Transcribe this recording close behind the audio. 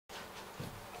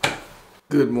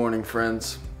Good morning,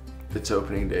 friends. It's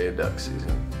opening day of duck season.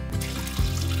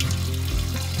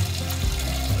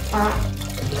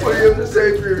 What do you have to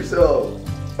say for yourself?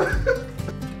 I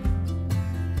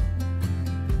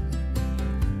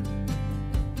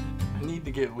need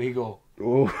to get legal.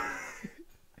 Ooh.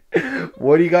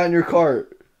 What do you got in your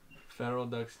cart? Federal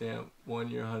duck stamp,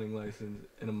 1-year hunting license,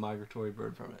 and a migratory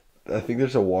bird permit. I think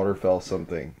there's a waterfowl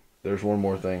something. There's one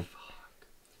more thing.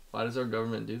 Why does our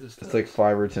government do this to It's like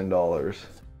 $5 or $10.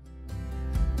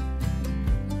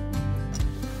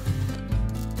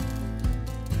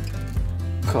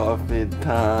 Coffee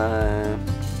time.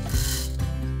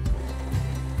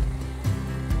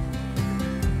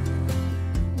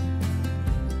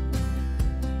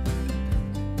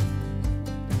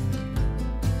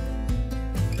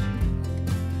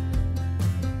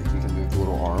 Think you can move the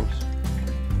little arms?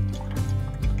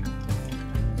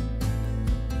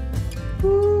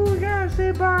 Ooh, gotta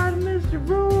say bye to Mr.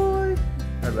 Roy.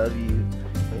 I love you.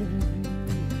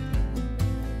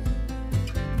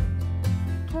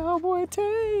 Cowboy,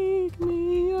 take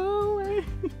me away.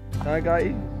 I got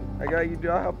you.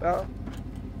 Do I help out?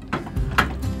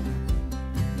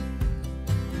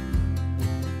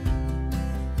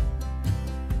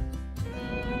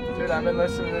 Dude, I've been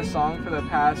listening to this song for the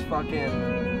past fucking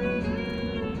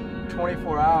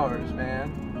 24 hours,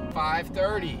 man.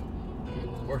 5:30.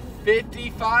 We're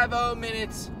 55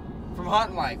 minutes from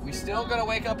hunting light. We still gotta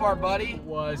wake up our buddy.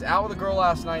 Was out with a girl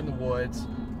last night in the woods,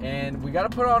 and we gotta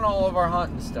put on all of our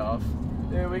hunting stuff.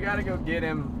 Dude, we gotta go get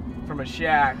him from a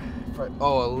shack. A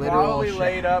literal Probably shack.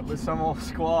 laid up with some old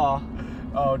squaw.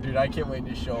 Oh, dude, I can't wait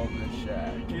to show him this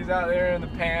shack. He's out there in the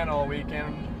pan all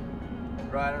weekend,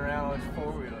 riding around on his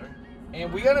four-wheeler.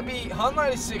 And we gotta be, hunt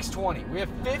light is 6:20. We have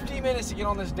 50 minutes to get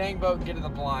on this dang boat and get to the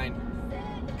blind.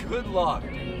 Good luck,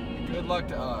 dude. Good luck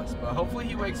to us. But hopefully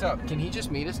he wakes up. Can he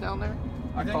just meet us down there?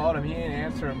 I called him. He ain't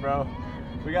answering, bro.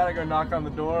 We gotta go knock on the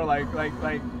door like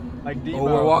Debo. Oh,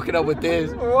 we're walking up with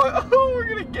this. Oh, we're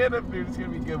gonna get him, dude. It's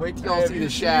gonna be good. Wait till y'all see the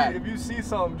shack. If you see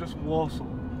something, just whistle.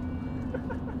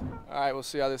 All right, we'll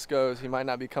see how this goes. He might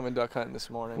not be coming duck hunting this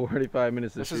morning. 45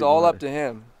 minutes. This is all up to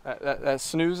him. That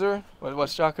snoozer.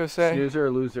 What's Jocko say? Snoozer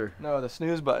or loser? No, the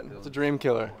snooze button. It's a dream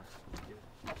killer.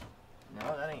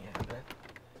 No, that ain't happening.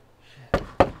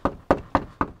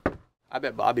 I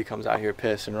bet Bobby comes out here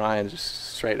pissed and Ryan's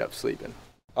just straight up sleeping.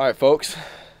 All right, folks.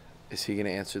 Is he gonna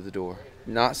answer the door?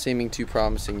 Not seeming too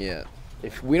promising yet.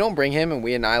 If we don't bring him and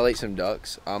we annihilate some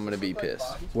ducks, I'm gonna be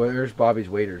pissed. Where's Bobby's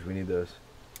waders? We need those.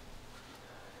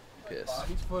 Pissed.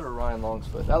 Bobby's foot or Ryan Long's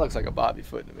foot? That looks like a Bobby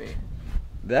foot to me.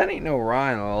 That ain't no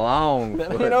Ryan Longfoot.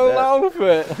 That ain't no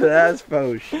Longfoot. That's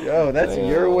for sure. That's Damn,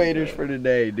 your waders man. for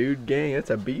today, dude. Gang, that's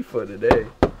a B foot today.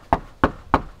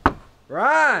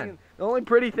 Ryan! The only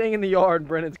pretty thing in the yard,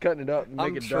 Brennan's cutting it up and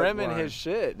I'm making trimming duck his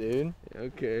shit, dude.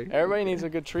 Okay. Everybody needs a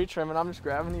good tree trimming. I'm just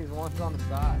grabbing these ones on the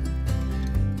side.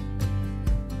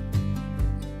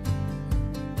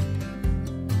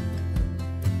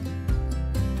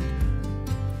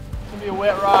 It's gonna be a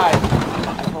wet ride.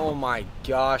 Oh my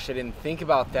gosh, I didn't think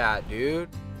about that, dude.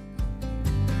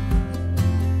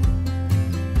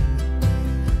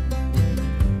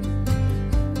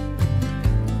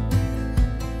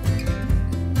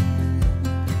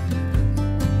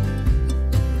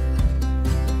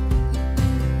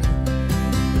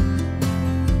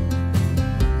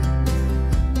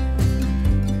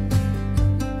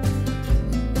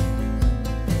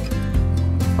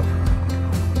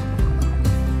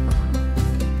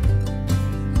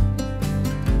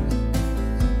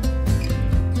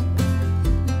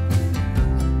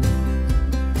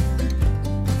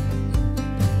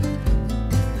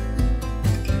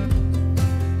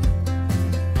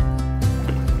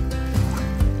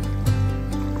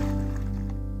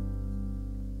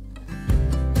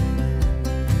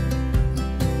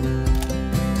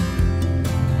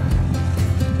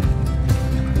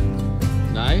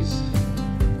 Nice.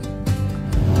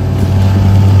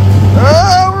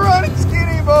 Oh, we're running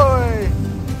skinny boy.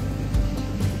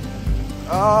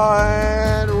 Oh,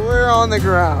 and we're on the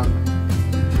ground.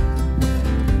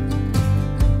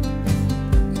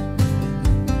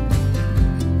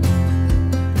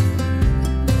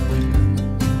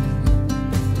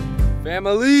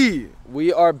 Family,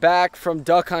 we are back from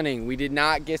duck hunting. We did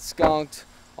not get skunked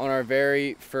on our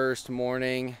very first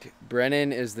morning.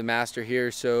 Brennan is the master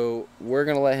here, so we're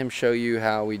gonna let him show you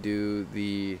how we do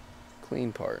the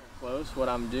clean part. Close. What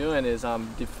I'm doing is I'm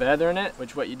defeathering it,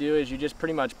 which what you do is you just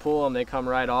pretty much pull them, they come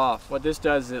right off. What this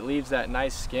does is it leaves that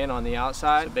nice skin on the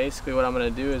outside. So basically what I'm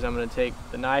gonna do is I'm gonna take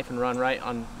the knife and run right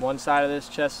on one side of this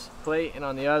chest plate and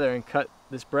on the other and cut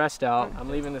this breast out. I'm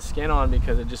leaving the skin on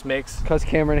because it just makes... Because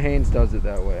Cameron Haynes does it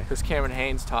that way. Because Cameron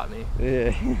Haynes taught me.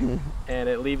 Yeah. And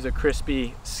it leaves a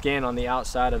crispy skin on the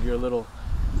outside of your little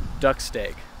duck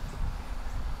steak.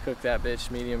 Cook that bitch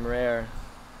medium rare.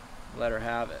 Let her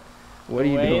have it. What are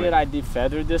you doing? The way that I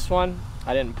defeathered this one,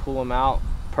 I didn't pull them out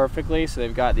perfectly, so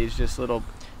they've got these just little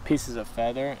pieces of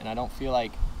feather, and I don't feel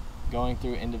like going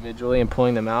through individually and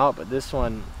pulling them out, but this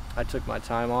one I took my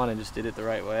time on and just did it the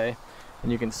right way.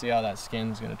 And you can see how that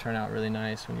skin's gonna turn out really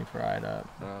nice when you fry it up.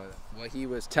 What he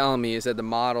was telling me is that the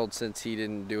mottled, since he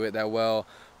didn't do it that well,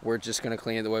 we're just gonna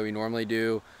clean it the way we normally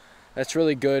do. That's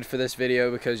really good for this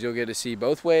video because you'll get to see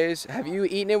both ways. Have you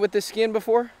eaten it with the skin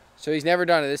before? So he's never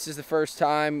done it. This is the first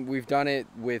time we've done it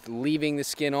with leaving the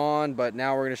skin on, but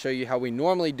now we're gonna show you how we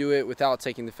normally do it without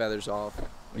taking the feathers off.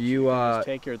 You just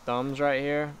take your thumbs right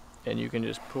here and you can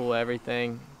just pull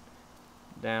everything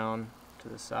down to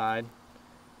the side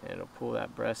and it'll pull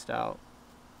that breast out.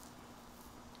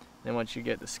 Then once you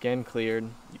get the skin cleared,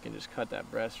 you can just cut that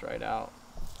breast right out.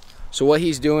 So what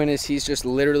he's doing is he's just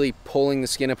literally pulling the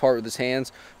skin apart with his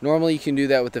hands. Normally you can do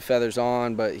that with the feathers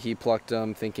on, but he plucked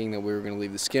them thinking that we were gonna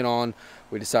leave the skin on.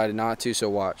 We decided not to, so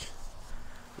watch.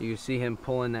 You can see him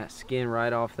pulling that skin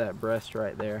right off that breast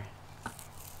right there.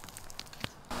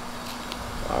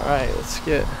 All right, let's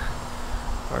get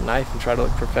our knife and try to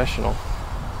look professional.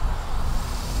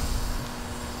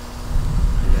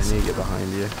 Yeah, I need to get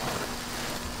behind you.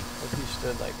 If you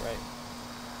stood like right.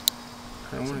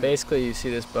 So basically you see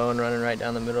this bone running right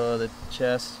down the middle of the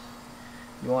chest.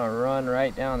 You want to run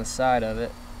right down the side of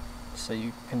it so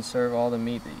you conserve all the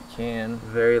meat that you can.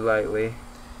 Very lightly. And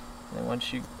then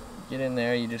once you get in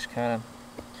there, you just kind of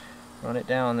run it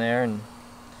down there and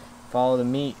follow the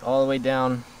meat all the way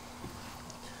down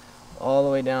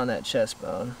that chest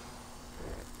bone.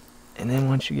 And then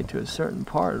once you get to a certain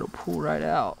part, it'll pull right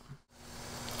out.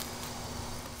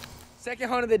 Second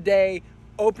hunt of the day.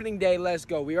 Opening day, let's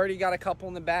go. We already got a couple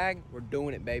in the bag. We're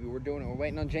doing it, baby. We're doing it. We're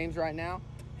waiting on James right now.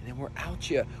 And then we're out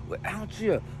here. We're out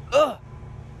here.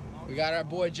 We got our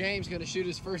boy James gonna shoot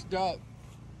his first duck.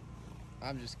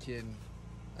 I'm just kidding.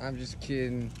 I'm just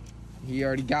kidding. He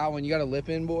already got one. You got a lip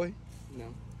in, boy? No.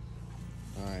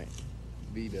 All right.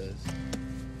 B does.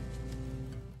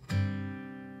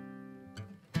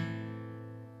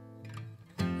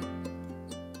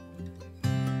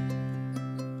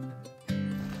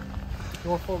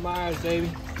 Going for Myers,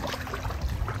 baby.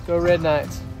 Go Red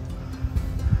Knights.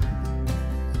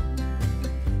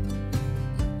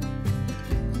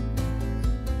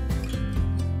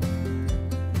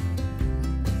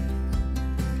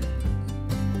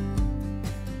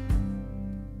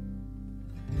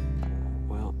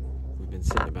 Well, we've been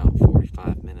sitting about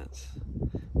 45 minutes.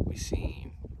 We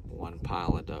seen one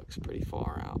pile of ducks pretty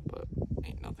far out, but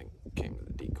ain't nothing came to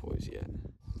the decoys yet.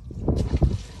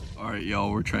 All right,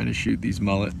 y'all, we're trying to shoot these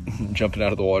mullet jumping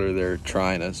out of the water. They're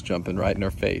trying us, jumping right in our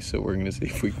face. So we're gonna see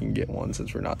if we can get one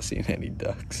since we're not seeing any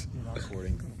ducks. You're not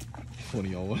recording. One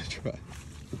of y'all wanna try?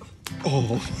 Oh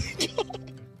my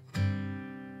God.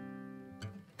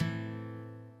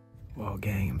 Well,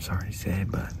 gang, I'm sorry to say,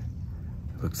 but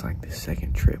it looks like the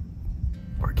second trip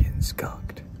we're getting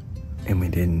skunked. And we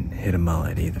didn't hit a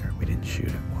mullet either. We didn't shoot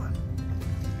at one.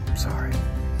 I'm sorry.